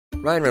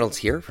Ryan Reynolds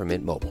here from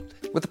Mint Mobile.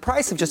 With the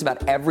price of just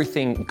about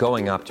everything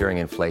going up during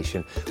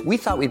inflation, we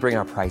thought we'd bring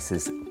our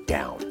prices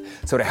down.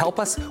 So to help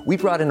us, we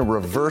brought in a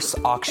reverse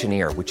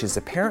auctioneer, which is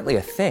apparently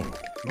a thing.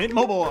 Mint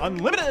Mobile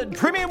Unlimited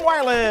Premium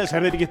Wireless.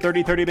 How to get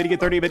 30, 30, bit to get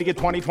 30, bit to get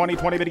 20, 20,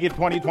 20, bit to get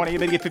 20, 20,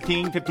 bit to get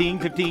 15, 15,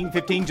 15,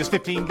 15, just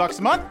 $15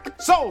 a month?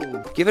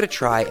 Sold! Give it a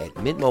try at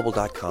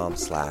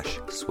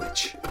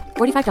mintmobile.com/switch.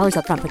 $45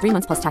 up front for 3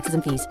 months plus taxes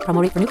and fees.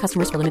 Promo rate for new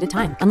customers for limited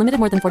time. Unlimited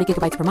more than 40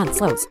 gigabytes per month.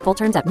 Slows full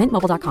terms at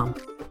mintmobile.com.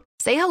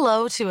 Say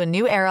hello to a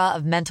new era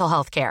of mental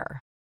health care.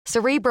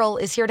 Cerebral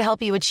is here to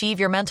help you achieve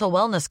your mental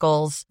wellness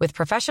goals with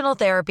professional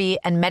therapy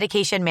and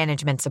medication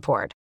management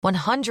support.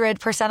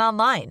 100%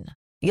 online.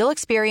 You'll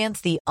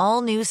experience the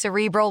all-new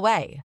Cerebral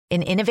Way,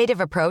 an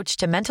innovative approach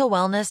to mental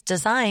wellness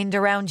designed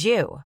around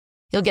you.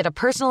 You'll get a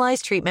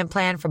personalized treatment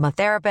plan from a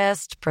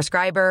therapist,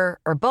 prescriber,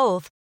 or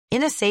both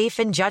in a safe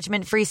and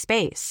judgment-free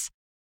space.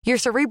 Your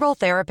Cerebral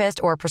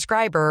therapist or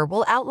prescriber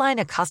will outline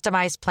a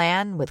customized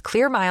plan with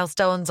clear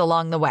milestones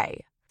along the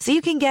way, so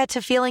you can get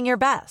to feeling your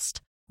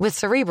best. With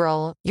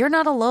Cerebral, you're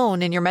not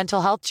alone in your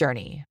mental health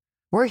journey.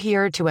 We're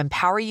here to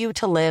empower you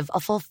to live a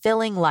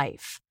fulfilling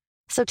life.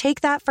 So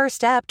take that first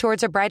step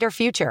towards a brighter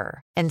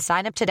future and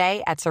sign up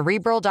today at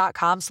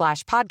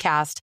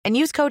Cerebral.com/podcast and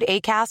use code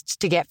ACAST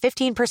to get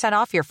 15%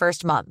 off your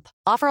first month.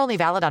 Offer only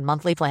valid on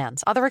monthly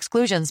plans. Other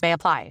exclusions may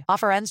apply.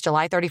 Offer ends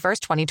July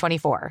 31st,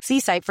 2024.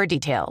 See site for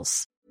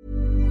details.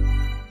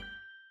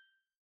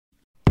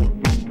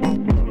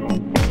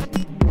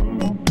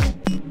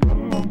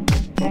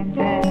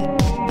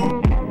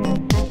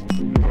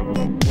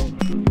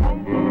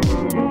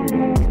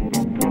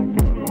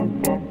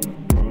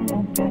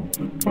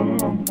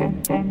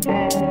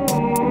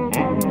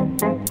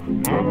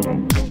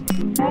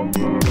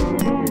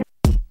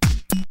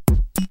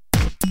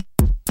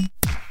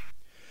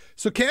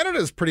 So Canada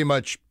is pretty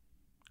much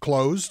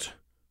closed.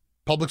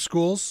 Public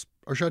schools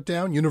are shut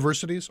down,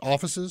 universities,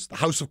 offices, the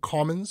House of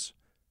Commons.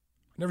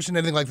 I've never seen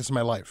anything like this in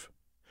my life.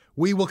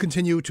 We will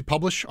continue to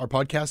publish our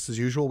podcasts as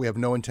usual. We have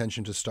no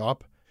intention to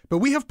stop. But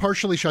we have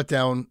partially shut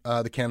down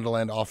the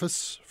Canadaland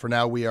office. For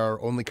now, we are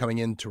only coming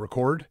in to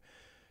record.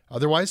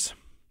 Otherwise,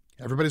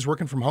 everybody's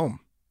working from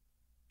home.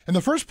 And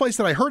the first place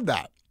that I heard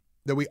that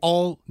we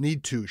all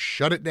need to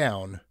shut it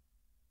down,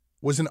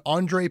 was in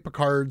Andre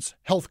Picard's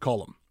health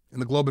column in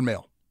the Globe and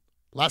Mail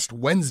last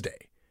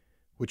Wednesday,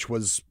 which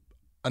was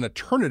an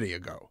eternity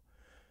ago.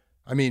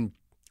 I mean,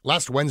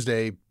 last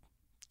Wednesday,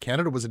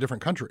 Canada was a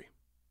different country.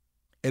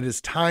 It is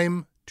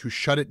time to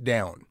shut it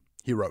down,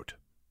 he wrote.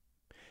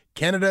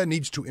 Canada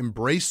needs to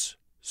embrace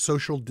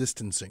social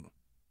distancing.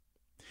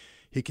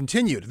 He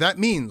continued, that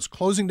means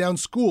closing down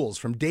schools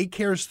from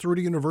daycares through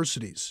to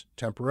universities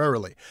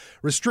temporarily,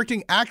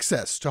 restricting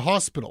access to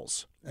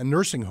hospitals and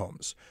nursing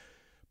homes,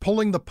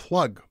 pulling the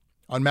plug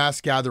on mass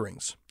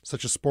gatherings,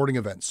 such as sporting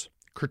events,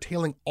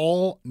 curtailing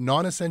all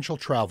non-essential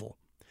travel,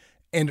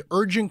 and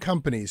urging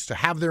companies to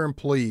have their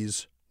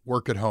employees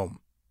work at home.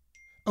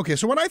 Okay,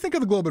 so when I think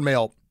of the Globe and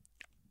Mail,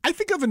 I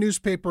think of a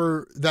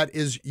newspaper that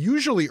is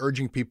usually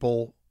urging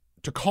people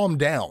to calm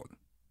down,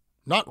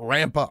 not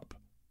ramp up.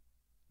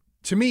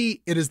 To me,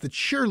 it is the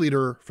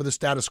cheerleader for the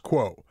status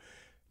quo,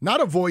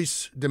 not a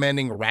voice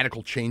demanding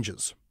radical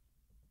changes.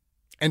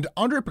 And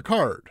Andre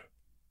Picard,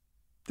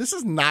 this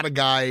is not a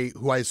guy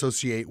who I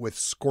associate with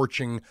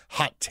scorching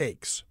hot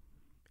takes.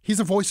 He's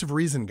a voice of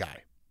reason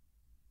guy.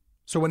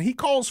 So when he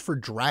calls for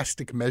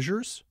drastic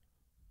measures,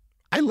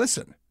 I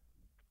listen.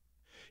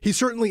 He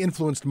certainly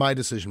influenced my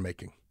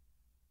decision-making.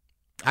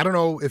 I don't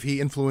know if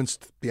he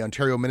influenced the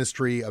Ontario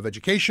Ministry of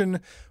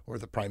Education or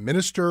the Prime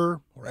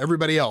Minister or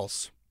everybody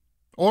else,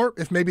 or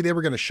if maybe they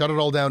were going to shut it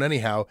all down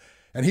anyhow,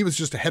 and he was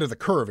just ahead of the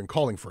curve in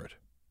calling for it.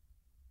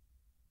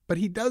 But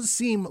he does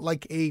seem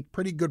like a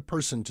pretty good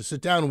person to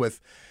sit down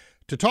with,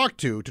 to talk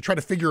to try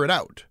to figure it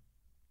out.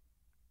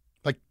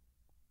 Like,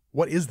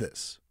 what is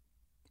this?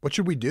 What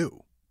should we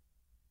do?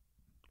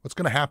 What's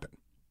going to happen?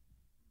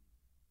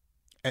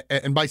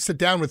 And by sit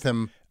down with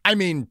him, I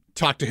mean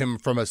talk to him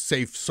from a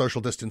safe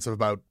social distance of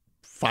about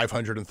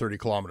 530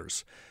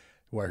 kilometers,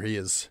 where he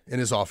is in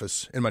his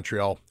office in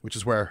Montreal, which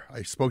is where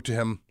I spoke to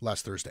him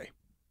last Thursday.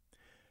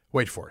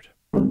 Wait for it.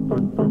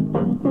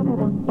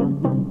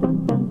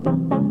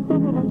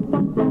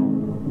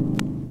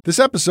 This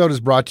episode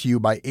is brought to you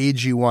by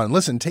AG1.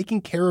 Listen,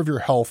 taking care of your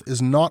health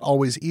is not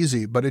always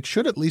easy, but it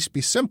should at least be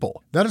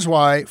simple. That is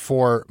why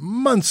for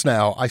months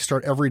now, I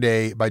start every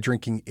day by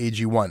drinking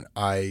AG1.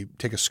 I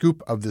take a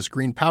scoop of this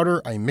green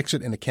powder, I mix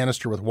it in a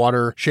canister with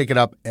water, shake it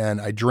up,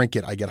 and I drink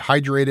it. I get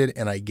hydrated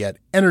and I get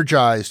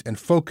energized and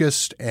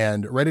focused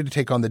and ready to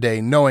take on the day,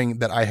 knowing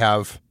that I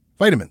have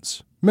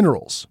vitamins,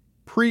 minerals,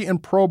 pre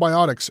and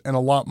probiotics, and a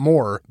lot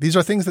more. These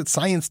are things that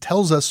science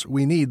tells us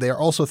we need. They are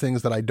also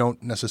things that I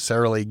don't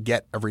necessarily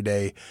get every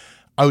day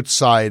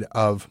outside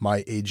of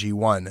my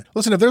AG1.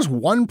 Listen, if there's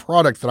one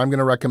product that I'm going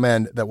to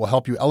recommend that will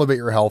help you elevate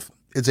your health,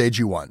 it's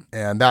AG1.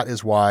 And that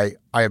is why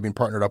I have been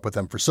partnered up with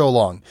them for so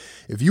long.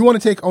 If you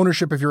want to take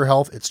ownership of your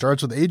health, it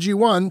starts with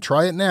AG1.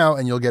 Try it now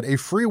and you'll get a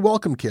free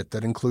welcome kit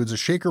that includes a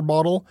shaker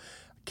bottle,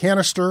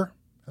 canister,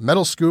 a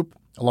metal scoop,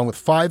 along with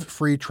 5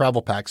 free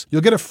travel packs.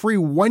 You'll get a free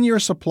 1-year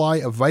supply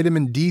of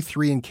vitamin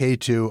D3 and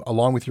K2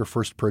 along with your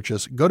first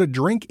purchase. Go to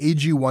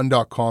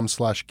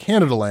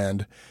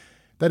drinkag1.com/Canadaland.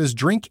 That is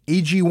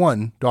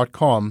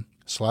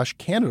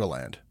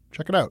drinkag1.com/Canadaland.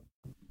 Check it out.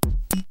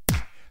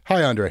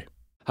 Hi, Andre.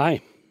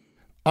 Hi.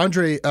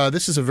 Andre,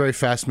 this is a very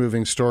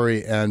fast-moving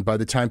story, and by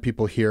the time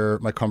people hear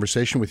my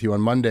conversation with you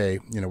on Monday,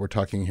 we're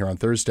talking here on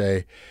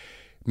Thursday,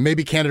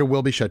 maybe Canada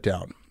will be shut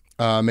down.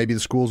 Maybe the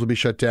schools will be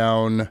shut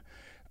down.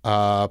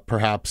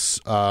 Perhaps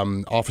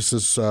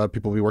offices,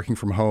 people will be working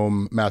from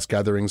home, mass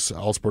gatherings,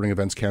 all sporting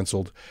events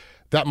canceled.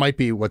 That might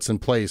be what's in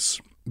place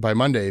by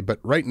Monday. But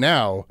right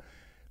now,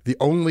 the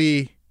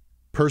only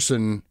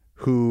person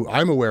who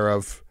I'm aware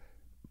of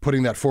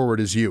putting that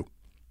forward is you.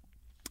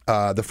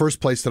 The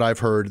first place that I've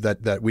heard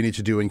that we need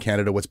to do in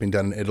Canada what's been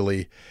done in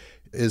Italy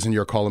is in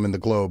your column in The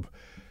Globe.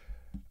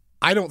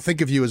 I don't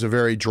think of you as a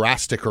very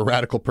drastic or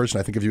radical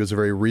person. I think of you as a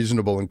very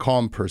reasonable and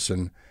calm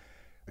person.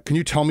 Can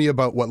you tell me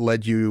about what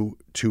led you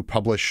to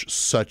publish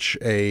such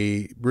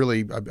a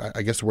really,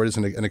 I guess the word is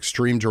an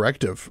extreme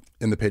directive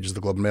in the pages of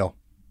the Globe and Mail?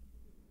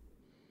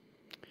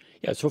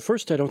 Yeah, so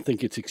first, I don't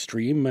think it's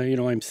extreme.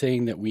 I'm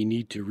saying that we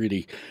need to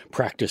really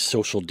practice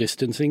social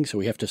distancing. So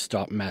we have to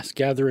stop mass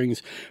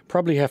gatherings,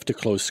 probably have to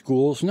close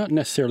schools, not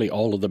necessarily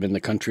all of them in the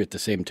country at the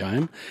same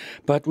time,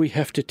 but we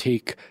have to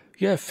take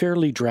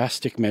fairly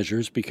drastic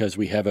measures because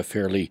we have a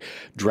fairly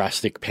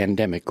drastic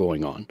pandemic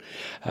going on.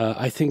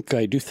 I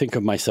do think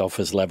of myself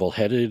as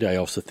level-headed. I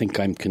also think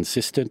I'm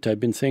consistent.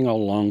 I've been saying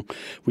all along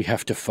we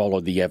have to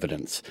follow the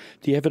evidence.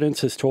 The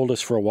evidence has told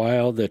us for a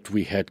while that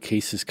we had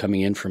cases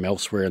coming in from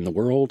elsewhere in the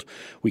world.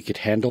 We could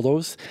handle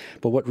those.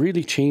 But what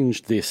really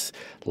changed this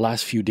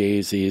last few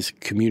days is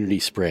community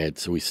spread.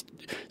 So we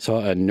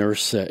saw a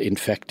nurse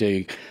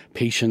infecting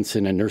patients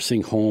in a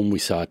nursing home. We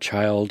saw a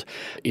child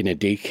in a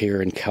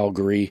daycare in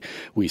Calgary.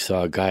 We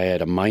saw a guy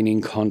at a mining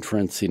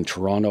conference in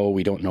Toronto.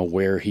 We don't know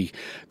where he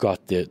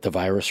got the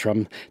virus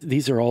from.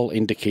 These are all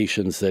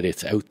indications that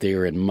it's out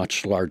there in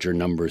much larger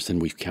numbers than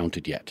we've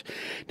counted yet.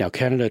 Now,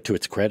 Canada, to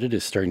its credit,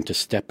 is starting to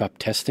step up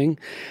testing,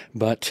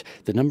 but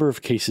the number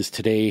of cases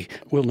today,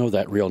 we'll know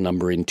that real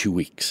number in 2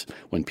 weeks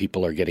when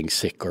people are getting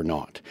sick or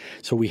not.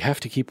 So we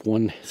have to keep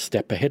one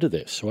step ahead of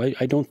this. So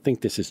I don't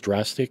think this is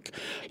drastic.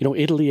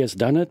 Italy has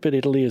done it, but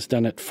Italy has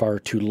done it far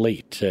too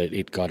late.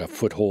 It got a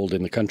foothold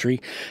in the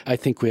country. I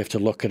think we have to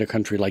look at a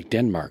country like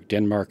Denmark.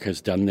 Denmark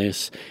has done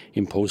this,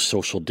 imposed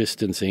social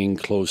distancing,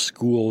 closed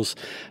schools,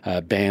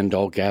 banned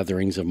all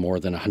gatherings of more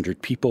than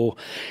 100 people.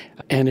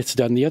 And it's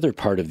done the other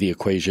part of the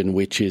equation,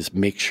 which is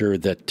make sure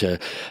that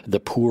the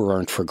poor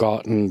aren't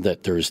forgotten,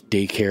 that there's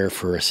daycare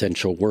for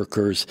essential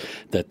workers,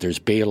 that there's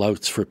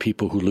bailouts for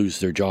people who lose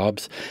their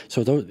jobs.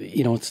 So,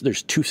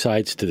 there's two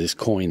sides to this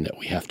coin that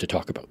we have to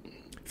talk about.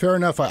 Fair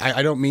enough.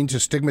 I don't mean to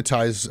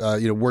stigmatize,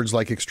 words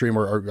like extreme,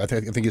 or I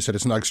think you said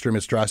it's not extreme,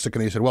 it's drastic.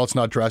 And then you said, well, it's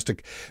not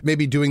drastic.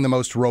 Maybe doing the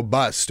most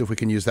robust, if we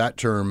can use that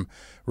term,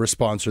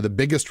 response, or the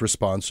biggest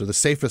response, or the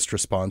safest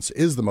response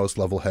is the most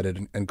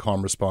level-headed and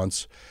calm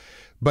response.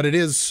 But it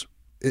is,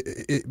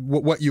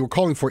 what you were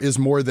calling for is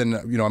more than,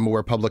 I'm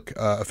aware public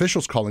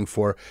officials calling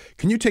for.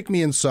 Can you take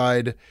me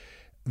inside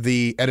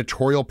the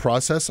editorial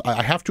process?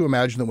 I have to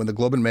imagine that when the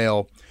Globe and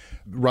Mail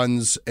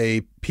runs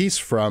a piece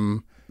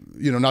from,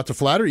 not to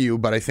flatter you,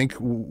 but I think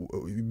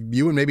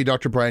you and maybe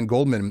Dr. Brian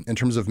Goldman, in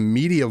terms of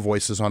media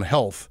voices on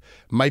health,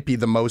 might be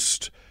the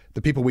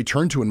people we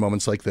turn to in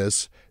moments like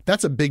this.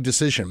 That's a big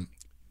decision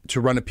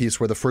to run a piece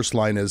where the first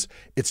line is,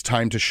 it's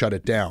time to shut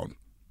it down.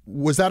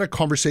 Was that a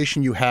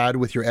conversation you had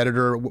with your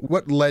editor?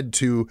 What led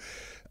to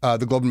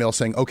the Globe and Mail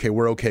saying, okay,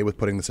 we're okay with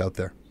putting this out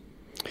there?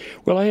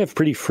 Well, I have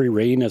pretty free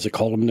rein as a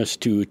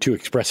columnist to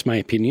express my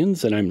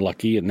opinions, and I'm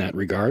lucky in that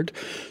regard.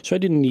 So I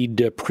didn't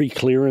need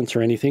pre-clearance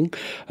or anything.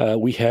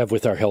 We have,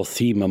 with our health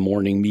team, a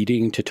morning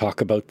meeting to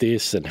talk about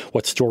this and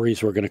what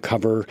stories we're going to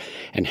cover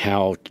and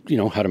how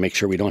to make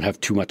sure we don't have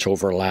too much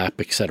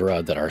overlap, et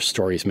cetera, that our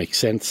stories make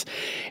sense.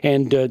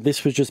 And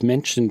this was just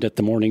mentioned at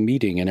the morning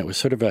meeting, and it was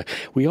sort of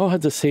we all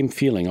had the same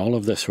feeling. All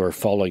of us who are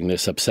following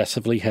this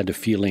obsessively had a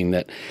feeling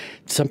that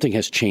something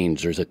has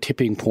changed. There's a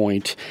tipping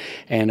point.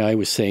 And I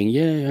was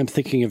saying, I'm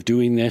thinking of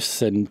doing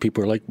this. And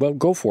people were like, well,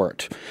 go for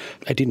it.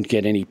 I didn't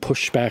get any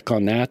pushback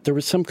on that. There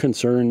was some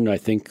concern, I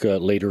think,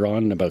 later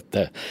on about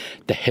the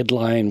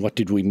headline. What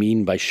did we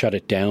mean by shut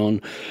it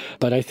down?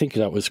 But I think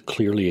that was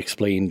clearly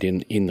explained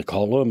in the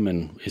column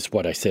and is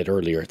what I said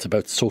earlier. It's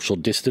about social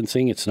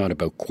distancing. It's not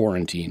about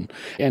quarantine.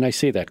 And I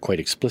say that quite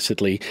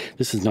explicitly.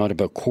 This is not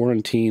about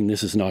quarantine.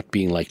 This is not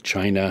being like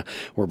China,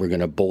 where we're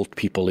going to bolt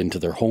people into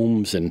their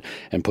homes and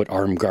put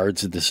armed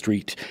guards in the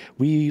street.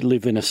 We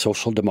live in a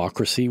social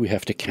democracy. We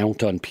have to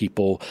count on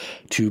people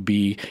to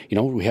be,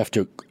 we have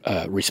to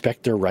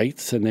respect their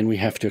rights, and then we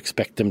have to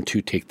expect them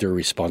to take their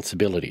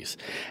responsibilities.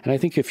 And I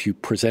think if you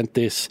present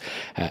this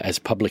as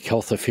public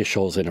health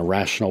officials in a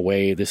rational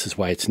way, this is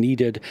why it's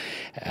needed,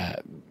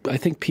 I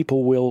think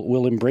people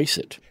will embrace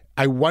it.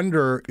 I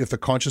wonder if the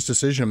conscious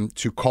decision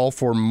to call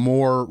for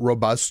more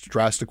robust,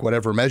 drastic,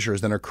 whatever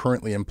measures than are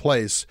currently in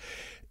place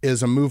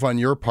is a move on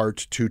your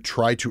part to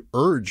try to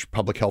urge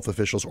public health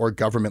officials or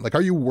government. Like,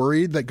 are you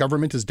worried that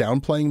government is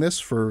downplaying this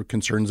for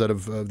concerns out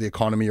of the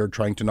economy or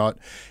trying to not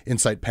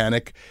incite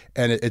panic?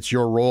 And it's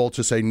your role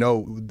to say,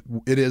 no,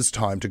 it is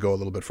time to go a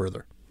little bit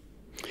further.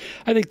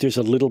 I think there's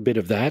a little bit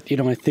of that.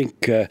 I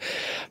think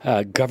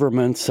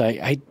governments,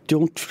 I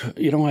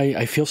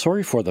feel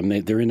sorry for them.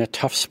 They're in a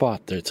tough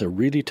spot. It's a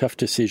really tough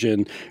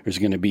decision. There's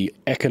going to be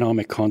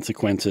economic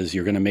consequences.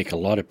 You're going to make a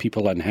lot of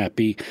people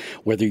unhappy,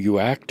 whether you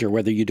act or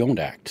whether you don't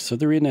act. So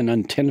they're in an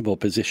untenable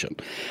position.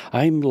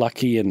 I'm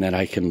lucky in that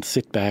I can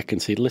sit back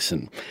and say,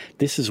 listen,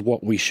 this is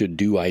what we should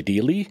do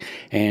ideally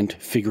and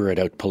figure it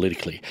out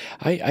politically.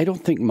 I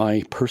don't think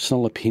my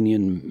personal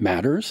opinion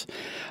matters.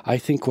 I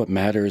think what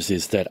matters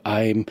is that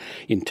I'm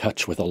in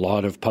touch with a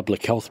lot of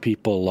public health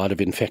people, a lot of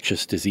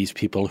infectious disease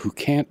people who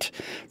can't,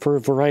 for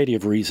a variety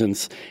of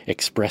reasons,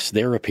 express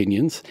their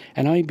opinions,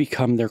 and I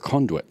become their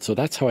conduit. So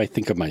that's how I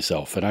think of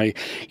myself. And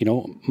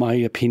my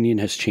opinion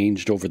has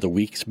changed over the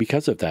weeks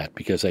because of that,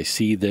 because I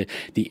see the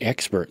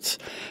experts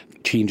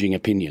changing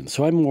opinions.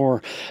 So I'm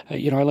more, I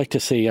like to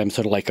say I'm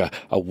sort of like a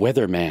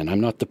weatherman.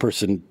 I'm not the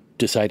person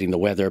deciding the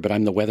weather, but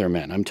I'm the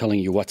weatherman. I'm telling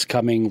you what's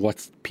coming,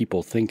 what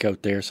people think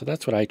out there. So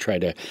that's what I try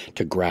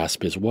to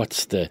grasp is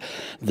what's the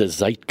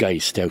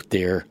zeitgeist out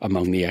there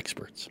among the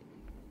experts.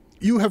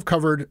 You have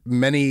covered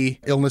many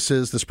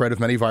illnesses, the spread of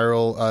many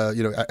viral,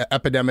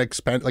 epidemics.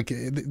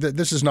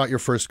 This is not your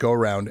first go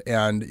around,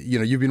 and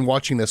you've been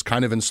watching this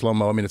kind of in slow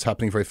mo. I mean, it's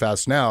happening very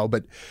fast now,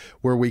 but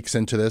we're weeks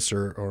into this,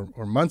 or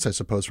months, I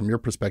suppose, from your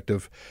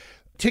perspective.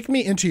 Take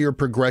me into your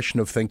progression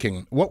of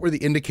thinking. What were the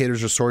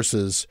indicators or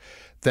sources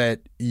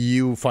that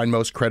you find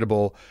most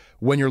credible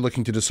when you're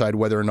looking to decide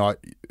whether or not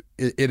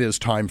it is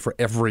time for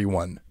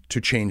everyone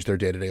to change their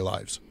day-to-day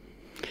lives?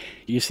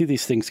 You see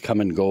these things come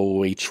and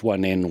go,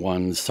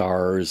 H1N1,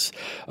 SARS,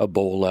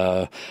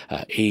 Ebola,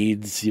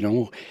 AIDS,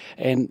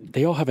 and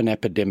they all have an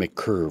epidemic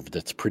curve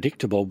that's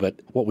predictable, but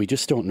what we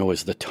just don't know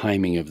is the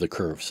timing of the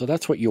curve. So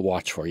that's what you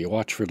watch for. You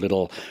watch for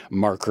little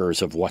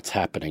markers of what's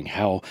happening,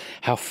 how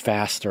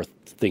fast are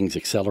things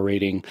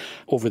accelerating.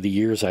 Over the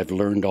years, I've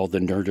learned all the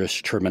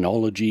nerdish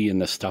terminology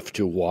and the stuff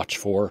to watch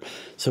for.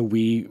 So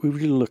we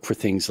really look for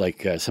things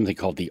like something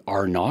called the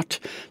R0.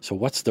 So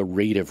what's the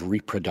rate of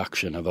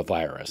reproduction of a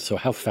virus? So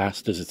how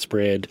fast does it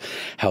spread?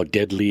 How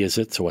deadly is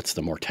it? So what's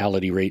the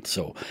mortality rate?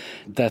 So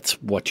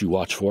that's what you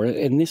watch for.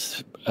 And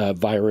this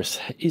virus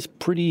is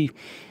pretty...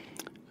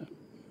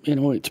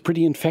 it's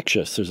pretty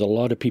infectious. There's a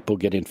lot of people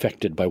get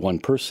infected by one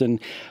person.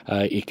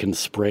 It can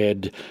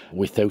spread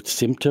without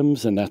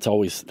symptoms, and that's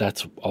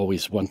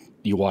always one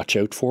you watch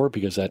out for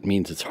because that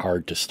means it's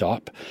hard to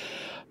stop.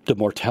 The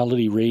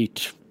mortality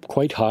rate,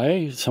 quite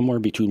high, somewhere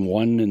between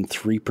 1% and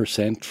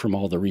 3% from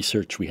all the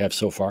research we have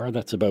so far.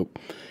 That's about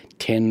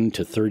 10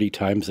 to 30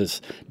 times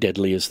as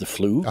deadly as the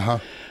flu. Uh-huh.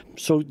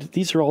 So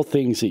these are all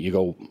things that you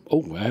go,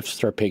 oh, I have to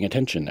start paying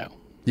attention now.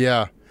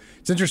 Yeah.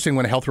 It's interesting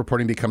when health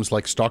reporting becomes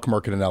like stock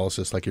market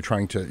analysis, like you're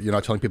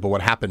not telling people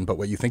what happened, but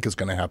what you think is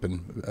going to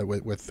happen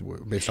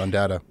based on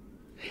data.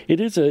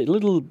 It is a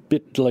little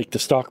bit like the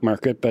stock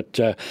market, but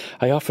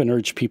I often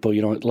urge people,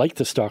 like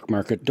the stock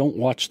market, don't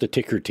watch the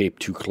ticker tape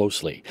too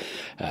closely.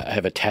 I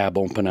have a tab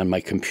open on my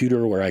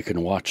computer where I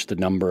can watch the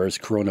numbers,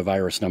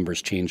 coronavirus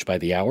numbers change by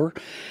the hour.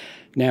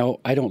 Now,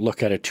 I don't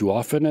look at it too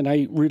often, and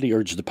I really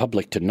urge the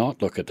public to not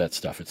look at that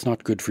stuff. It's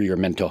not good for your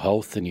mental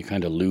health, and you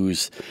kind of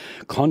lose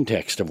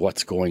context of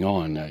what's going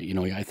on.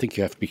 I think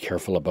you have to be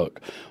careful about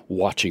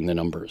watching the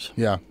numbers.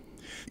 Yeah.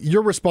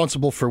 You're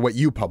responsible for what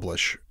you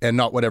publish and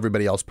not what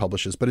everybody else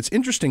publishes. But it's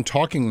interesting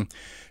talking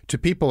to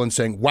people and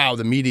saying, wow,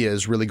 the media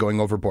is really going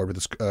overboard with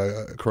this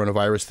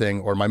coronavirus thing,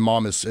 or my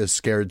mom is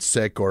scared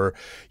sick, or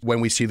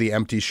when we see the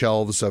empty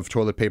shelves of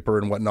toilet paper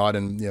and whatnot,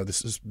 and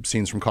this is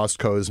scenes from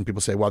Costco's, and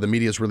people say, wow, the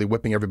media is really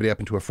whipping everybody up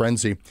into a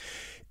frenzy.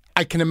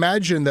 I can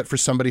imagine that for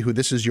somebody who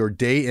this is your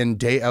day in,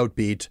 day out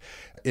beat,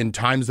 in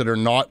times that are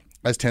not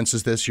as tense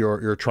as this,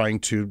 you're trying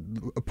to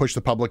push the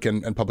public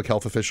and public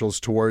health officials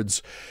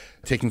towards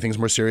taking things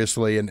more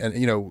seriously. And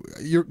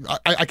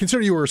I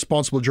consider you a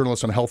responsible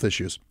journalist on health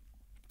issues.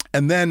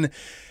 And then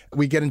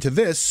we get into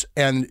this,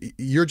 and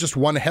you're just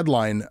one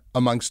headline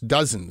amongst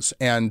dozens.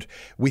 And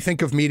we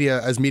think of media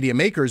as media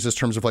makers as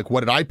terms of like,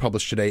 what did I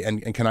publish today,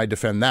 and can I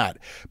defend that?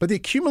 But the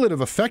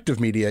cumulative effect of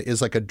media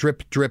is like a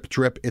drip, drip,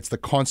 drip. It's the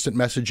constant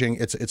messaging.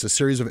 It's a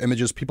series of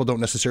images. People don't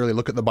necessarily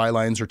look at the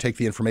bylines or take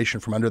the information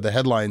from under the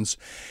headlines.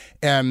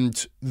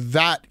 And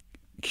that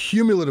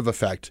cumulative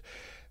effect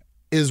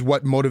is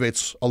what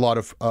motivates a lot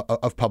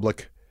of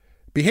public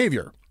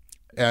behavior.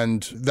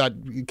 And that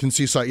can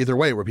seesaw either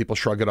way, where people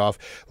shrug it off.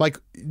 Like,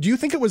 do you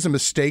think it was a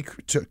mistake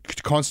to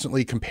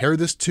constantly compare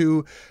this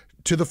to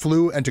the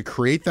flu and to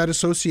create that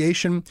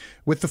association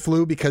with the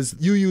flu? Because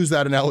you use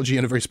that analogy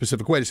in a very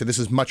specific way to say this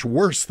is much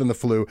worse than the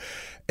flu.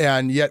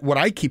 And yet what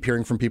I keep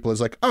hearing from people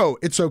is like, oh,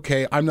 it's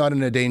okay. I'm not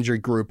in a danger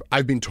group.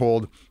 I've been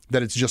told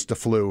that it's just a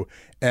flu.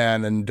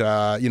 And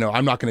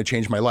I'm not going to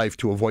change my life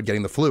to avoid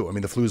getting the flu. I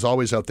mean, the flu is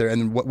always out there.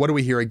 And what do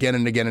we hear again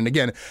and again and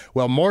again?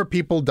 Well, more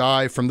people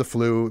die from the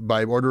flu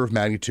by order of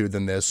magnitude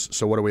than this.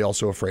 So what are we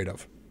also afraid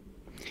of?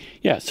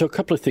 Yeah, so a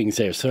couple of things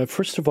there. So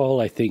first of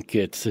all, I think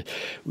it's,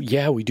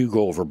 we do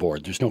go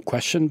overboard. There's no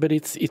question, but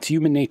it's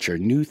human nature.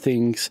 New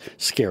things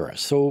scare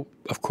us. So,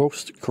 of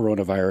course,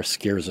 coronavirus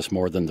scares us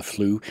more than the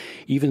flu,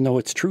 even though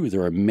it's true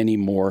there are many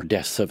more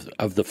deaths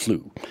of the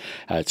flu.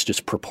 It's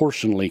just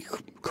proportionally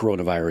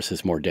coronavirus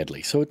is more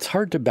deadly. So it's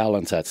hard to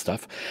balance that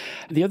stuff.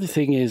 The other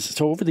thing is,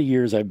 so over the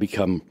years, I've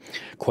become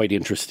quite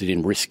interested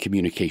in risk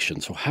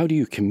communication. So how do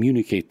you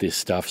communicate this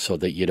stuff so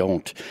that you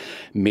don't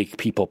make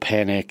people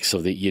panic,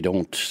 so that you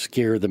don't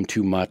scare them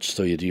too much,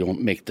 so you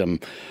don't make them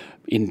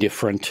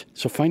indifferent.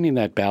 So finding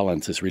that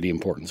balance is really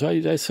important. So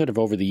I sort of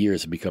over the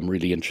years have become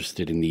really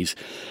interested in these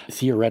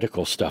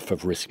theoretical stuff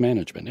of risk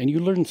management. And you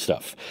learn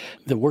stuff.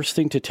 The worst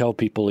thing to tell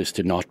people is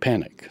to not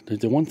panic.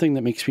 The one thing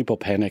that makes people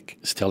panic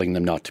is telling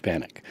them not to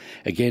panic.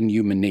 Again,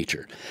 human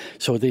nature.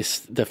 So the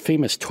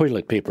famous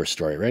toilet paper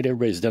story, right?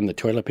 Everybody's done the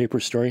toilet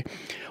paper story.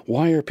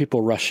 Why are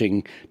people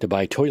rushing to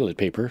buy toilet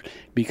paper?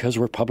 Because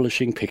we're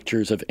publishing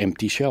pictures of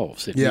empty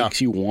shelves. It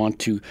makes you want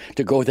to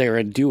go there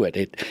and do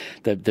it.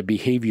 The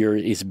behavior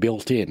is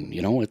built in,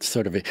 it's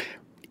sort of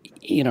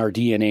in our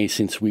DNA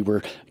since we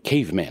were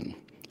cavemen.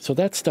 So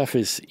that stuff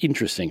is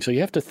interesting. So you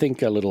have to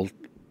think a little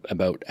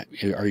about,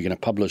 are you going to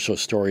publish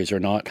those stories or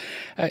not?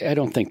 I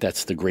don't think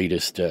that's the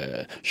greatest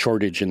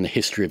shortage in the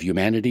history of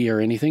humanity or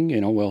anything.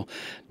 We'll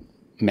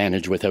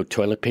manage without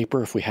toilet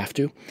paper if we have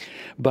to.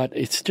 But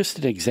it's just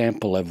an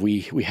example of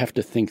we have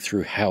to think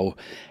through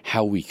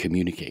how we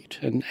communicate.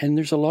 And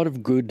there's a lot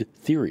of good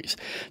theories.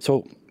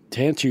 So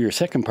to answer your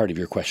second part of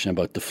your question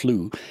about the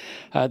flu,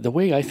 the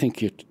way I think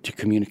to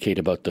communicate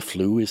about the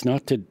flu is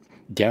not to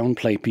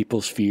downplay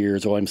people's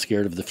fears, I'm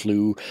scared of the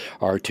flu,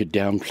 or to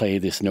downplay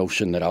this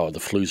notion that, the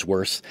flu's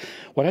worse.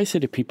 What I say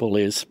to people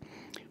is,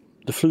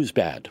 the flu's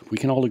bad. We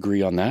can all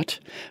agree on that.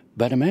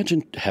 But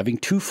imagine having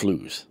two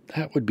flus.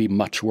 That would be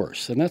much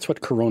worse. And that's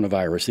what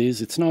coronavirus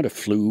is. It's not a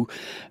flu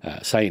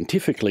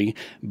scientifically,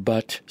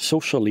 but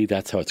socially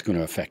that's how it's going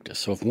to affect us.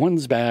 So if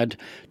one's bad,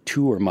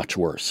 two are much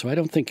worse. So I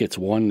don't think it's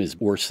one is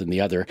worse than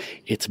the other.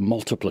 It's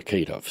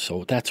multiplicative.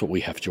 So that's what we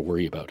have to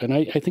worry about. And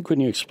I think when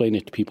you explain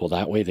it to people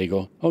that way, they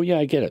go, oh yeah,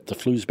 I get it. The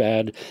flu's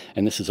bad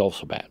and this is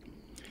also bad.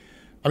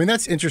 I mean,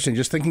 that's interesting.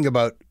 Just thinking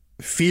about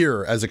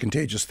fear as a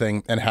contagious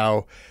thing and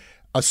how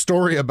a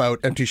story about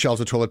empty shelves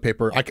of toilet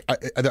paper,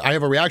 I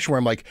have a reaction where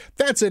I'm like,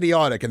 that's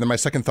idiotic. And then my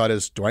second thought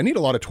is, do I need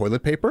a lot of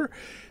toilet paper?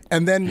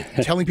 And then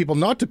telling people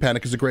not to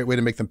panic is a great way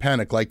to make them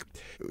panic. Like,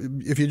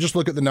 if you just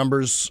look at the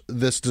numbers,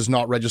 this does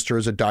not register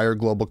as a dire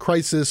global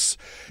crisis.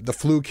 The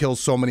flu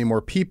kills so many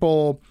more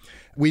people.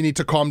 We need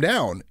to calm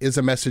down is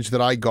a message that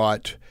I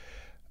got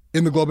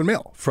in the Globe and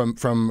Mail from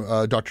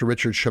Dr.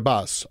 Richard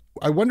Shabazz.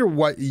 I wonder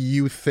what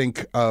you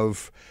think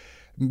of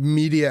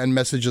media and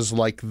messages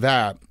like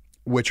that,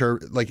 which are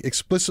like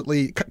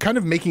explicitly kind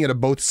of making it a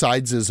both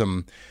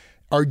sidesism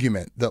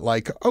argument that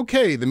like,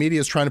 okay, the media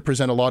is trying to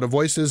present a lot of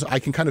voices. I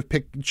can kind of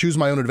choose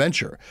my own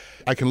adventure.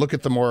 I can look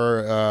at the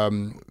more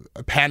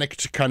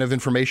panicked kind of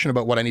information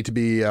about what I need to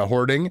be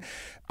hoarding.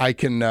 I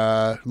can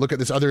look at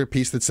this other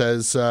piece that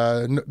says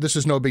this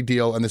is no big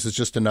deal and this is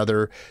just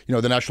another,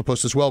 the National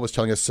Post as well was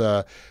telling us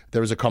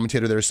there was a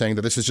commentator there saying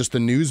that this is just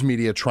the news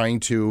media trying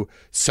to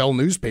sell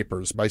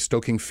newspapers by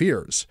stoking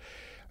fears.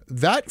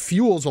 That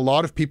fuels a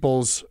lot of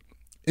people's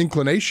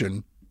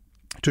inclination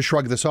to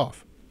shrug this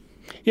off.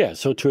 Yeah,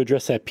 so to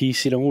address that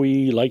piece,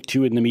 we like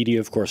to, in the media,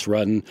 of course,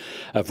 run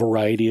a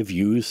variety of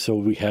views. So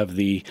we have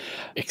the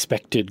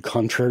expected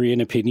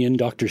contrarian opinion.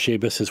 Dr.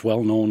 Shabazz is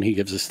well known. He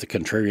gives us the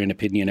contrarian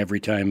opinion every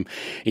time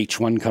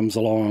H1 comes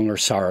along or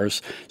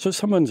SARS. So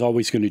someone's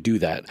always going to do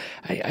that.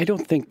 I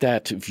don't think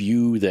that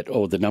view that,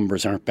 the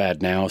numbers aren't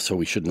bad now, so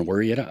we shouldn't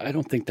worry. I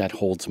don't think that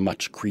holds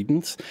much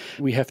credence.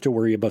 We have to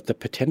worry about the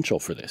potential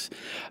for this.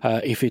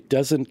 If it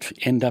doesn't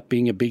end up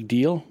being a big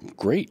deal,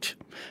 great.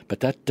 But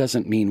that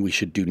doesn't mean we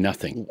should do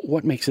nothing.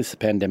 What makes this a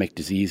pandemic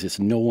disease is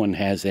no one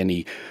has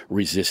any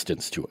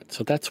resistance to it.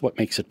 So that's what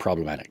makes it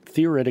problematic.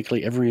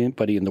 Theoretically,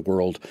 everybody in the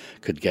world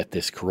could get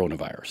this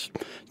coronavirus.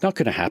 It's not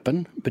going to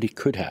happen, but it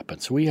could happen.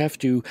 So we have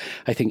to,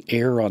 I think,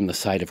 err on the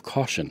side of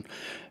caution.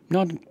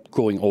 Not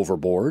going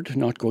overboard,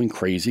 not going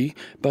crazy,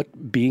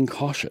 but being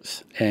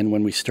cautious. And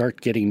when we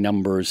start getting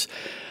numbers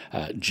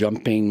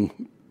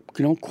jumping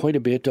quite a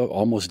bit,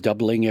 almost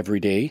doubling every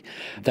day,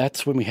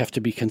 that's when we have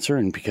to be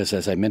concerned because,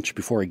 as I mentioned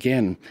before,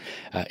 again,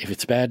 if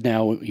it's bad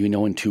now,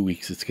 in 2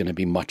 weeks it's going to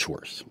be much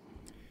worse.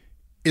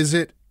 Is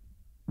it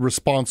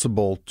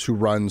responsible to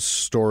run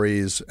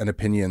stories and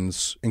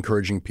opinions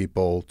encouraging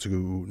people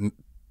to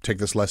take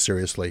this less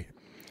seriously?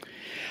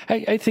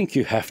 I think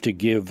you have to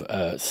give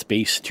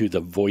space to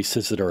the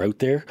voices that are out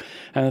there,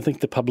 and I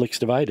think the public's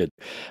divided.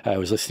 I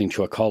was listening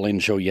to a call-in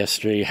show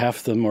yesterday. Half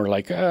of them were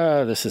like,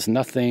 this is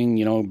nothing,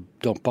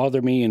 don't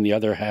bother me, and the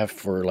other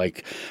half were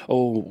like,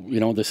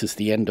 this is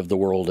the end of the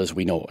world as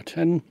we know it.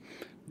 And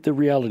the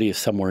reality is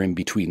somewhere in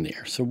between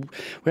there. So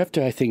we have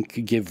to, I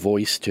think, give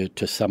voice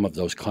to some of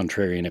those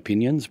contrarian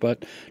opinions,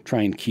 but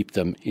try and keep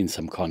them in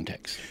some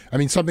context. I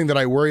mean, something that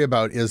I worry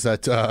about is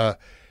that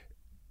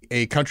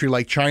a country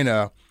like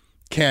China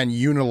can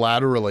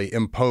unilaterally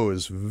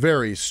impose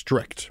very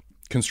strict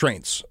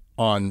constraints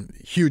on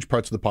huge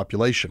parts of the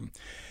population.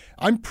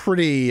 I'm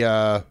pretty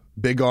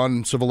big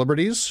on civil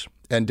liberties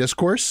and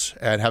discourse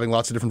and having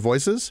lots of different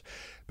voices.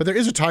 But there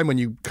is a time when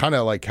you kind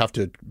of like have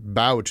to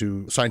bow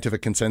to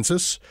scientific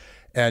consensus,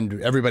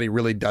 and everybody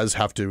really does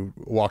have to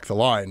walk the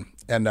line.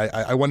 And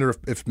I wonder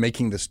if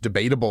making this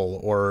debatable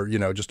or,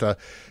 just a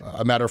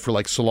matter for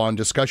like salon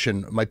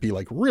discussion might be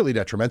like really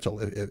detrimental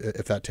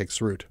if that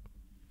takes root.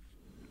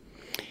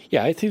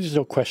 Yeah, I think there's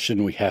no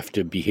question we have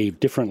to behave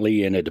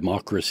differently in a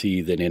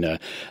democracy than in an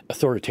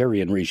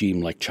authoritarian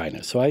regime like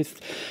China. So I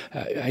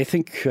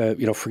think,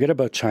 forget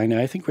about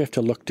China. I think we have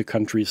to look to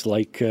countries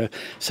like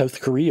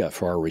South Korea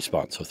for our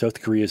response. So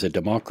South Korea is a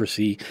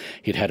democracy.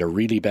 It had a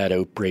really bad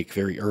outbreak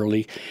very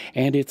early,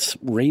 and it's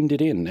reined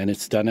it in, and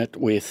it's done it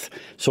with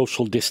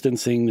social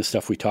distancing, the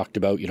stuff we talked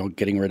about,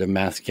 getting rid of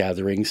mass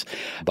gatherings,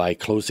 by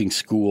closing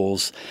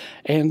schools,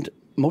 and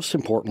most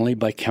importantly,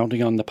 by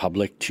counting on the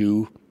public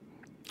to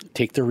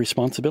take their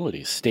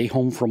responsibilities. Stay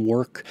home from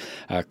work.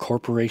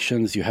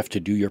 Corporations, you have to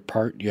do your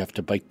part. You have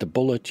to bite the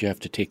bullet. You have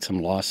to take some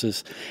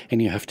losses,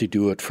 and you have to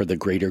do it for the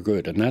greater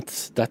good. And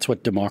that's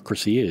what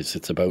democracy is.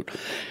 It's about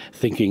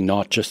thinking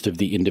not just of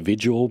the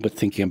individual, but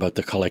thinking about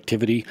the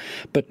collectivity,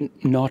 but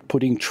not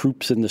putting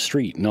troops in the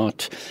street,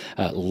 not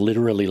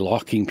literally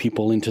locking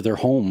people into their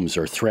homes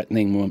or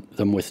threatening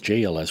them with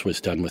jail, as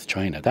was done with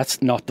China.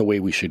 That's not the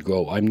way we should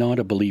go. I'm not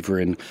a believer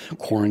in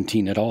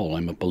quarantine at all.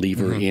 I'm a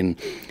believer in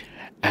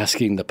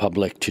asking the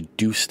public to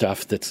do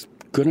stuff that's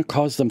going to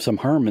cause them some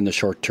harm in the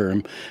short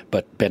term,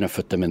 but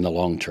benefit them in the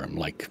long term.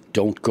 Like,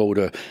 don't go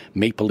to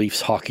Maple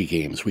Leafs hockey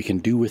games. We can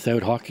do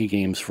without hockey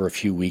games for a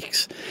few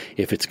weeks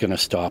if it's going to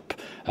stop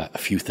a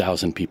few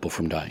thousand people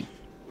from dying.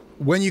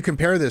 When you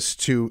compare this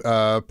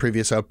to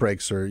previous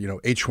outbreaks or,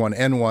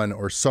 H1N1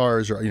 or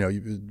SARS or,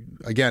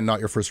 again, not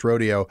your first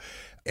rodeo,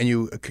 and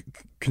you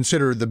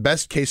consider the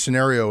best case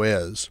scenario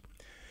is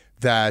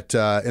that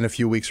in a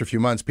few weeks or a few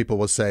months, people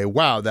will say,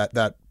 wow,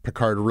 that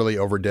Picard really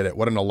overdid it.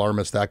 What an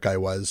alarmist that guy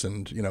was.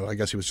 And, I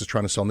guess he was just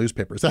trying to sell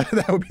newspapers.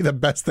 That would be the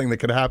best thing that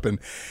could happen.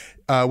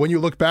 When you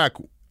look back,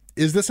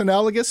 is this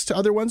analogous to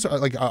other ones?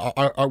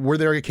 Were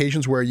there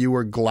occasions where you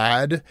were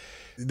glad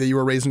that you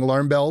were raising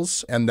alarm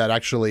bells and that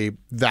actually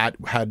that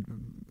had,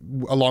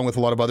 along with a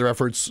lot of other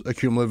efforts, a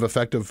cumulative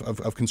effect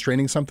of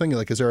constraining something?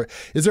 Like, is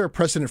there a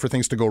precedent for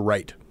things to go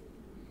right?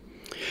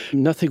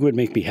 Nothing would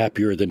make me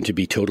happier than to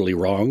be totally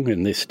wrong,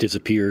 and this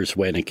disappears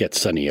when it gets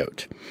sunny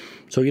out.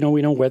 So,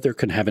 we know weather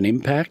can have an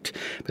impact,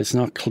 but it's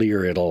not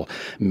clear it'll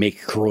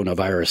make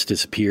coronavirus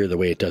disappear the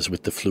way it does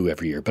with the flu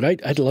every year. But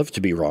I'd love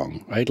to be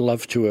wrong. I'd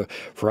love to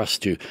for us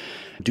to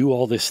do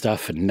all this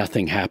stuff and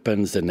nothing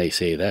happens, and they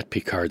say that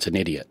Picard's an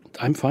idiot.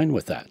 I'm fine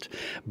with that.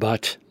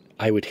 But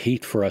I would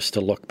hate for us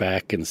to look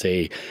back and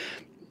say,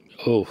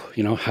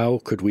 how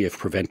could we have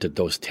prevented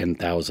those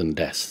 10,000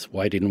 deaths?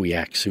 Why didn't we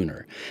act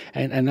sooner?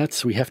 And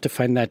we have to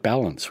find that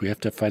balance. We have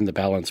to find the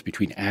balance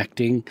between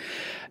acting,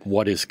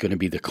 what is going to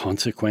be the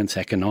consequence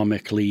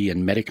economically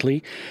and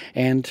medically,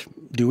 and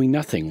doing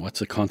nothing. What's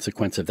the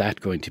consequence of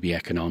that going to be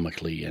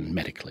economically and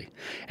medically?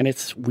 And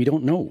we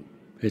don't know.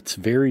 It's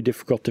very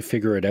difficult to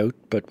figure it out,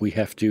 but we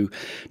have to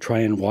try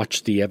and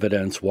watch the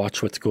evidence,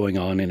 watch what's going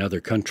on in other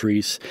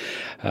countries.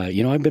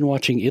 I've been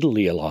watching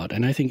Italy a lot,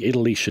 and I think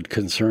Italy should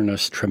concern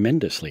us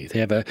tremendously. They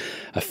have a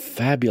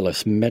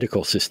fabulous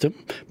medical system,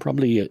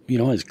 probably,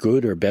 as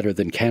good or better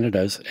than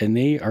Canada's, and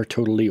they are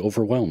totally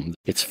overwhelmed.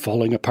 It's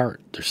falling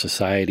apart. Their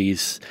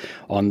society's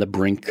on the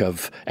brink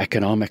of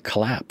economic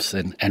collapse.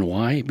 And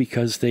why?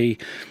 Because they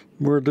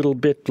were a little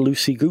bit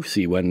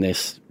loosey-goosey when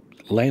this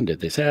landed.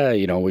 They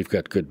say, we've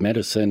got good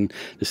medicine.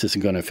 This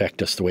isn't going to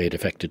affect us the way it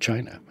affected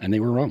China. And they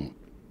were wrong.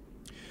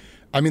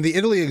 I mean, the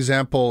Italy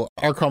example,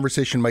 our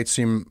conversation might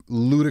seem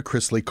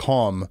ludicrously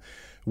calm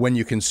when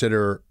you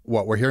consider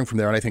what we're hearing from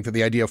there. And I think that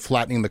the idea of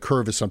flattening the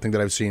curve is something that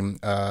I've seen,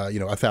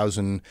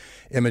 1,000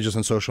 images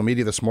on social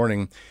media this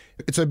morning.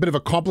 It's a bit of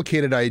a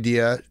complicated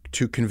idea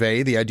to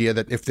convey, the idea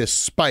that if this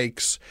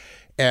spikes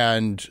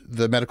and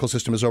the medical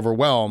system is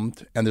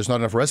overwhelmed and there's not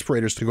enough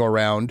respirators to go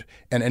around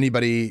and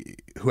anybody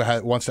who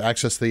wants to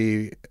access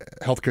the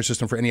healthcare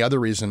system for any other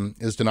reason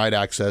is denied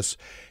access,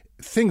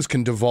 things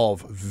can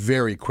devolve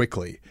very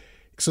quickly.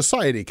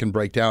 Society can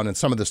break down, and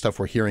some of the stuff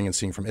we're hearing and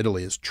seeing from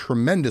Italy is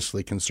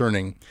tremendously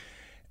concerning.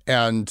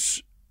 And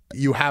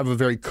you have a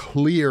very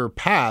clear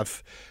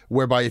path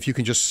whereby if you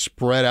can just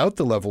spread out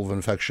the level of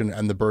infection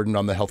and the burden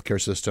on the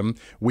healthcare system,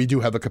 we do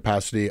have a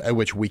capacity at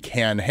which we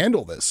can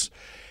handle this.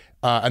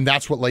 And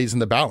that's what lays in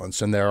the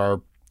balance. And there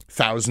are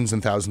thousands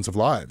and thousands of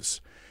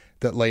lives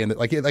that lay in it.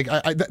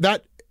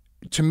 That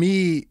to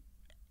me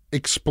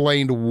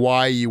explained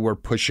why you were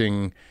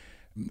pushing,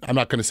 I'm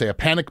not going to say a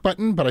panic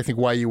button, but I think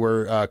why you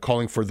were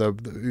calling for did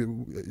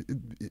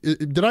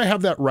I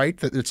have that right?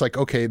 That it's like,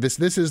 okay,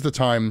 this is the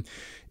time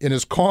in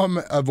as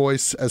calm a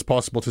voice as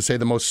possible to say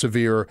the most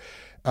severe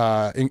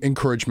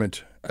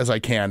encouragement as I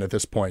can at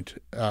this point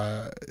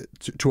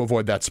to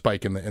avoid that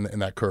spike in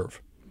that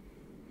curve.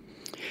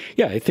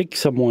 Yeah, I think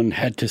someone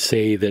had to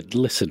say that,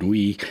 listen,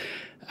 we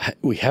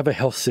we have a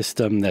health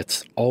system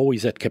that's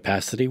always at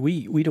capacity.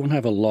 We don't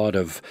have a lot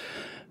of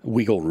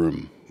wiggle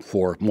room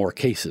for more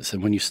cases.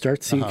 And when you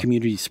start seeing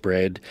community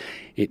spread,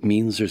 it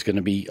means there's going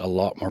to be a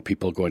lot more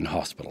people going to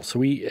hospital.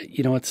 So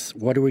it's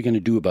what are we going to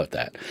do about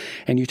that?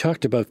 And you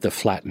talked about the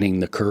flattening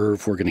the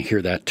curve. We're going to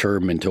hear that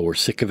term until we're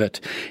sick of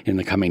it in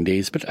the coming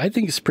days. But I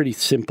think it's a pretty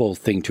simple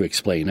thing to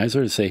explain. I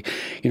sort of say,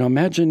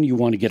 imagine you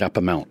want to get up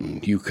a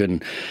mountain. You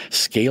can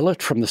scale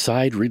it from the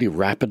side really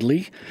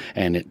rapidly,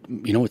 and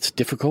it's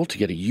difficult to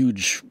get a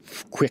huge,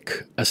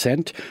 quick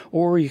ascent,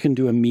 or you can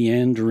do a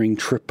meandering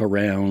trip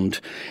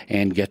around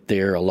and get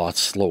there a lot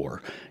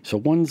slower. So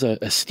one's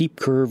a steep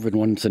curve and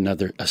one's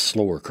a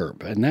slower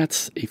curve. And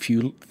that's, if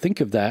you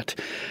think of that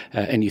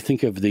and you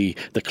think of the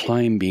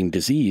climb being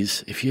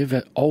disease, if you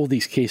have all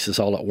these cases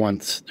all at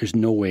once, there's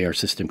no way our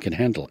system can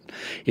handle it.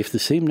 If the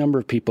same number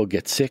of people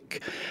get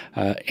sick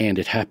and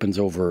it happens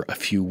over a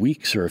few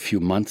weeks or a few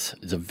months,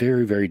 it's a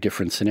very, very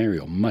different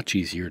scenario, much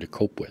easier to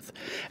cope with.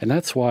 And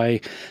that's why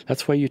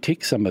you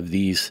take some of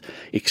these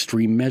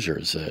extreme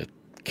measures,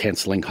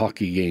 canceling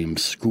hockey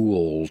games,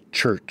 school,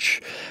 church.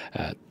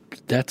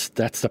 That's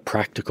the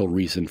practical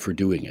reason for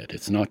doing it.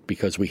 It's not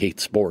because we hate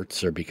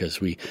sports or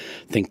because we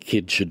think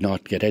kids should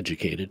not get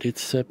educated.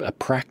 It's a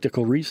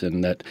practical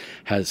reason that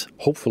has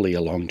hopefully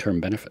a long-term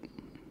benefit.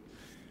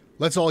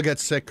 Let's all get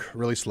sick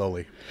really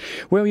slowly.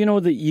 Well, you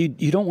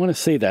don't want to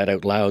say that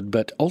out loud,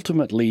 but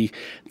ultimately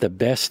the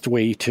best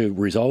way to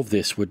resolve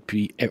this would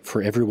be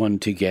for everyone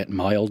to get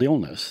mild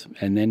illness,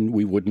 and then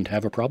we wouldn't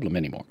have a problem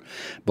anymore.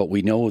 But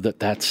we know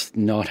that that's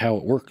not how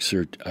it works.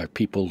 There are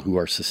people who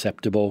are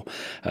susceptible,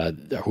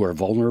 who are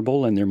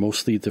vulnerable, and they're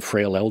mostly the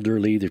frail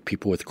elderly. They're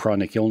people with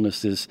chronic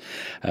illnesses.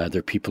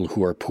 They're people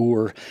who are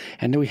poor,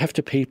 and we have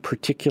to pay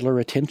particular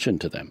attention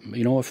to them.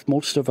 If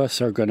most of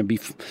us are going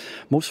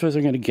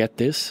to get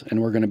this,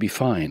 and we're going to be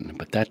fine.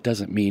 But that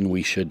doesn't mean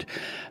we should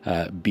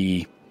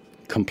be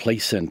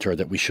complacent or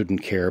that we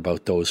shouldn't care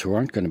about those who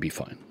aren't going to be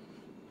fine.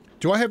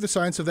 Do I have the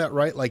science of that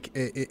right? Like,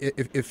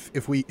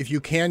 if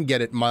you can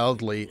get it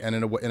mildly and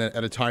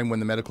at a time when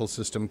the medical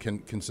system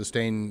can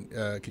sustain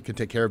can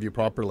take care of you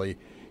properly,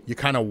 you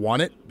kind of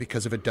want it,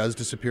 because if it does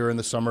disappear in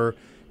the summer,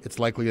 it's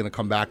likely going to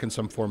come back in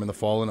some form in the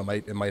fall, and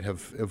it might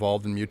have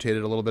evolved and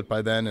mutated a little bit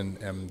by then,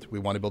 and we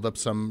want to build up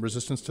some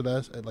resistance to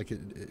that. Like,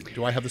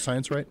 do I have the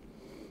science right?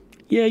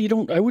 Yeah,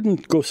 I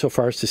wouldn't go so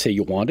far as to say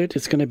you want it.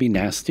 It's going to be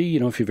nasty.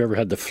 If you've ever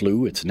had the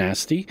flu, it's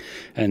nasty,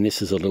 and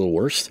this is a little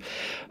worse.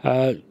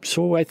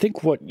 So I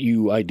think what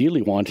you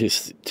ideally want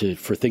is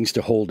for things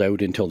to hold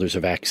out until there's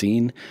a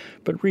vaccine,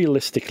 but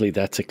realistically,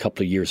 that's a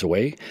couple of years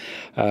away.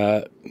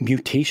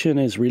 Mutation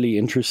is really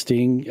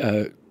interesting.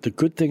 The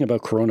good thing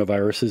about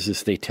coronaviruses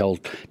is they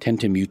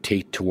tend to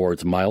mutate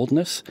towards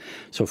mildness.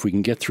 So if we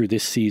can get through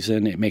this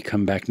season, it may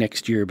come back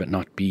next year but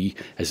not be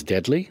as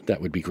deadly.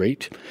 That would be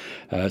great.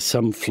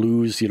 Some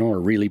flus, are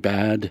really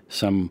bad.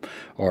 Some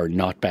are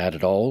not bad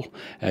at all.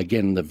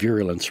 Again, the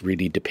virulence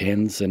really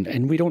depends.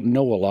 And we don't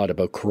know a lot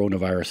about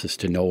coronaviruses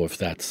to know if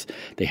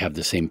they have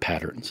the same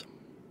patterns.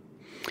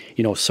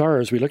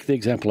 SARS, we look at the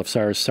example of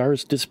SARS.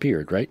 SARS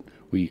disappeared, right?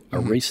 We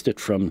erased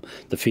it from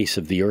the face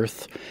of the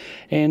earth.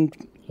 And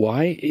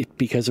why?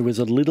 Because it was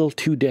a little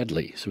too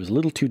deadly. So it was a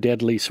little too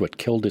deadly, so it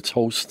killed its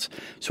hosts,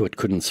 so it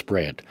couldn't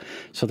spread.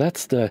 So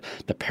that's the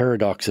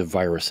paradox of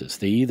viruses.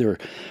 They either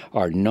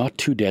are not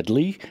too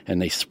deadly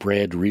and they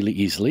spread really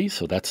easily,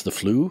 so that's the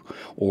flu,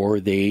 or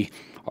they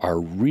are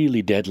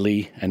really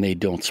deadly and they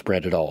don't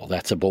spread at all.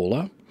 That's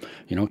Ebola.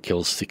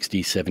 Kills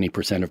 60,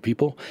 70% of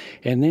people.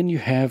 And then you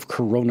have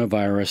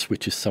coronavirus,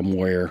 which is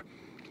somewhere,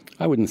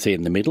 I wouldn't say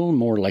in the middle,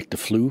 more like the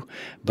flu,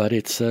 but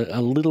it's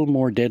a little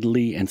more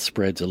deadly and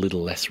spreads a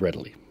little less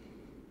readily.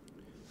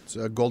 It's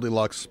a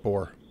Goldilocks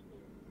spore.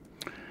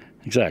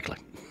 Exactly.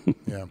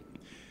 Yeah.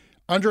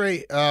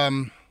 Andre, how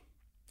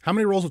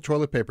many rolls of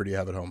toilet paper do you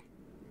have at home?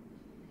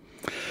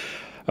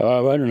 I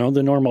don't know,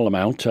 the normal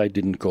amount. I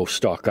didn't go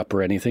stock up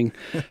or anything.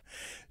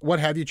 What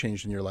have you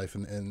changed in your life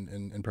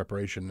in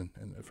preparation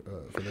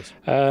for this?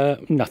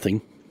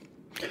 Nothing.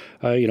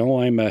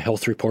 I'm a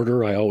health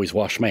reporter. I always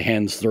wash my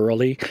hands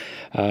thoroughly.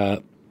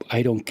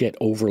 I don't get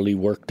overly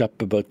worked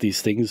up about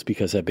these things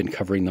because I've been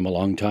covering them a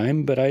long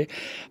time. But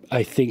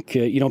I think,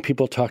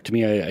 people talk to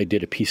me. I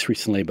did a piece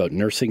recently about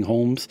nursing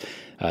homes.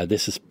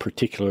 This is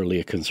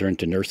particularly a concern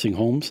to nursing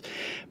homes.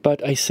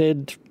 But I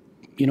said,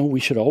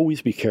 we should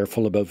always be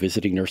careful about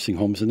visiting nursing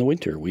homes in the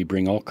winter. We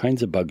bring all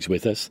kinds of bugs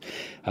with us.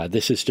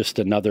 This is just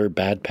another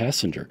bad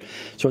passenger.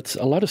 So it's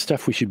a lot of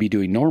stuff we should be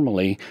doing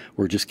normally.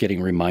 We're just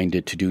getting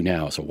reminded to do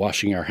now. So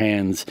washing our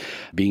hands,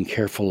 being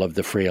careful of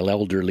the frail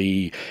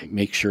elderly,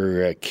 make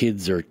sure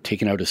kids are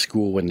taken out of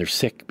school when they're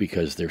sick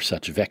because they're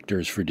such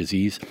vectors for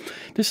disease.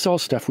 This is all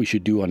stuff we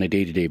should do on a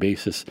day-to-day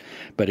basis,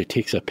 but it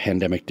takes a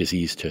pandemic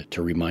disease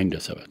to remind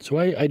us of it. So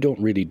I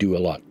don't really do a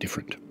lot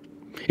different.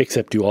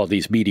 Except do all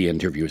these media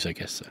interviews, I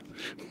guess.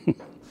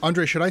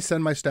 Andre, should I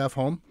send my staff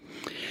home?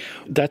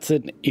 That's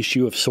an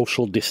issue of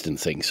social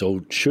distancing.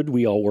 So should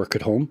we all work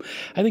at home?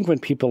 I think when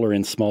people are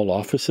in small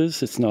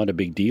offices, it's not a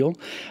big deal.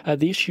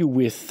 The issue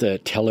with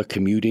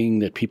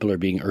telecommuting that people are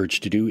being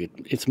urged to do,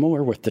 it's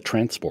more with the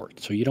transport.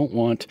 So you don't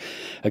want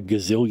a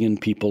gazillion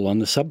people on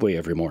the subway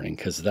every morning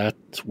because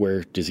that's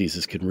where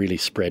diseases can really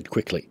spread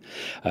quickly.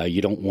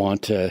 You don't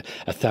want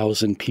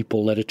 1,000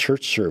 people at a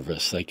church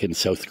service like in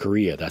South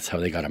Korea. That's how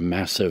they got a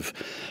massive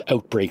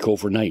outbreak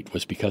overnight,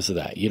 was because of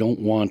that. You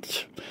don't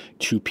want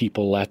 2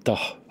 people at the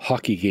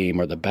hockey game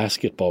or the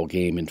basketball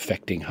game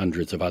infecting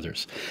hundreds of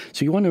others.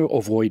 So you want to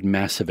avoid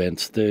mass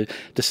events. The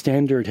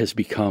standard has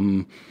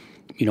become,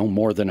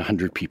 more than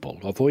 100 people.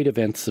 Avoid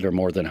events that are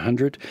more than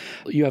 100.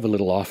 You have a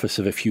little office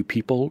of a few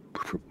people,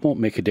 won't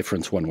make a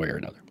difference one way or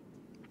another.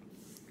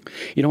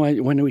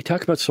 When we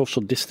talk about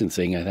social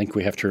distancing, I think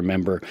we have to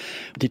remember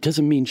it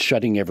doesn't mean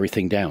shutting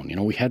everything down.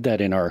 We had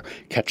that in our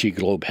catchy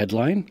Globe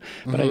headline,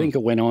 but I think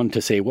it went on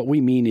to say what we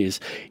mean is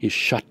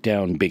shut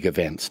down big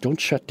events. Don't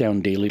shut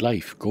down daily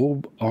life.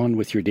 Go on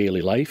with your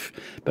daily life,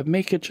 but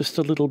make it just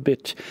a little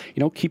bit,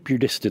 keep your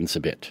distance a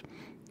bit.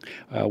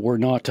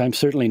 I'm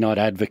certainly not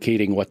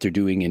advocating what they're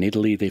doing in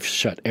Italy. They've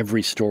shut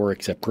every store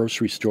except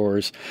grocery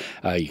stores.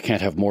 You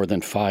can't have more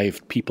than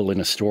 5 people in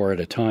a store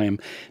at a time.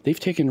 They've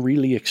taken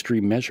really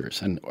extreme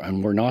measures, and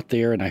we're not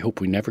there, and I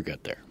hope we never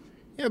get there.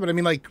 Yeah, but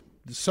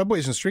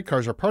subways and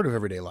streetcars are part of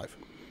everyday life.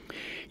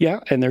 Yeah,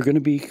 and they're going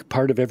to be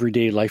part of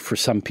everyday life for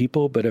some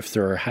people, but if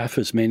there are half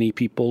as many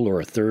people or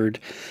a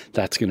third,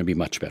 that's going to be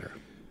much better.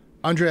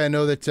 Andre, I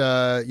know that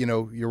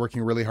you're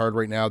working really hard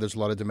right now. There's a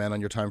lot of demand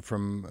on your time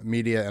from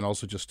media, and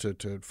also just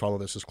to follow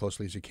this as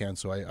closely as you can.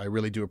 So I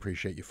really do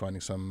appreciate you finding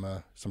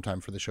some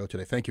time for the show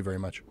today. Thank you very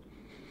much.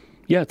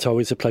 Yeah, it's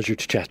always a pleasure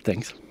to chat.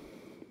 Thanks.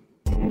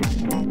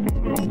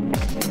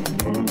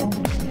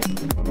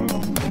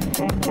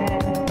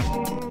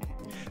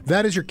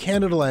 That is your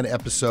Canadaland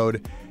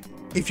episode.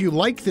 If you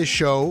like this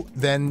show,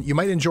 then you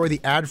might enjoy the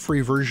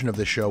ad-free version of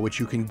the show, which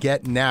you can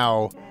get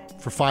now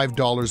for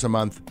 $5 a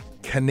month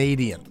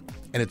Canadian.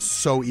 And it's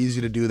so easy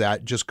to do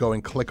that. Just go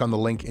and click on the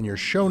link in your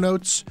show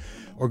notes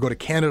or go to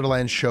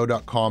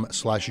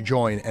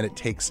CanadaLandShow.com/join, and it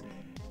takes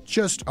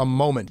just a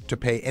moment to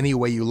pay any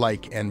way you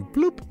like, and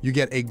bloop, you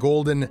get a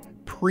golden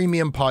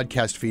premium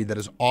podcast feed that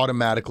is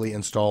automatically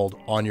installed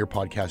on your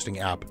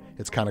podcasting app.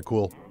 It's kind of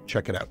cool.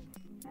 Check it out.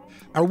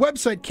 Our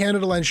website,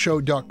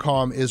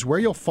 CanadaLandShow.com, is where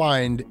you'll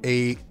find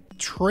a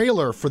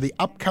trailer for the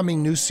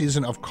upcoming new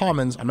season of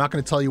Commons. I'm not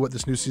going to tell you what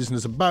this new season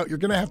is about. You're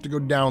going to have to go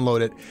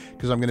download it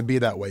because I'm going to be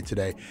that way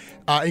today.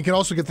 You can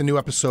also get the new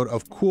episode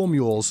of Cool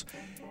Mules.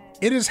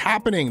 It is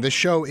happening. The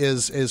show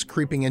is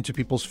creeping into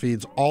people's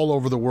feeds all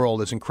over the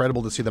world. It's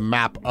incredible to see the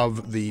map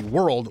of the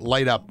world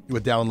light up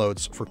with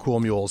downloads for Cool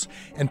Mules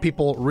and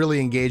people really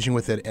engaging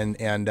with it,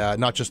 and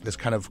not just this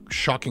kind of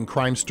shocking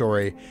crime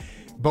story,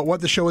 but what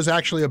the show is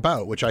actually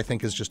about, which I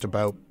think is just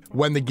about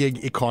when the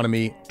gig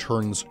economy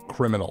turns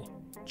criminal.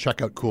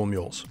 Check out Cool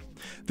Mules.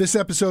 This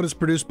episode is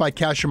produced by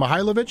Kasia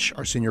Mihailovich,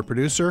 our senior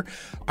producer.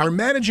 Our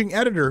managing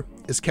editor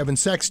is Kevin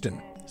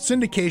Sexton.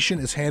 Syndication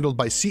is handled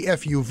by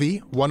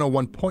CFUV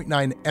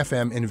 101.9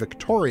 FM in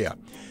Victoria.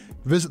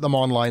 Visit them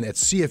online at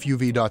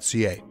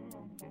cfuv.ca.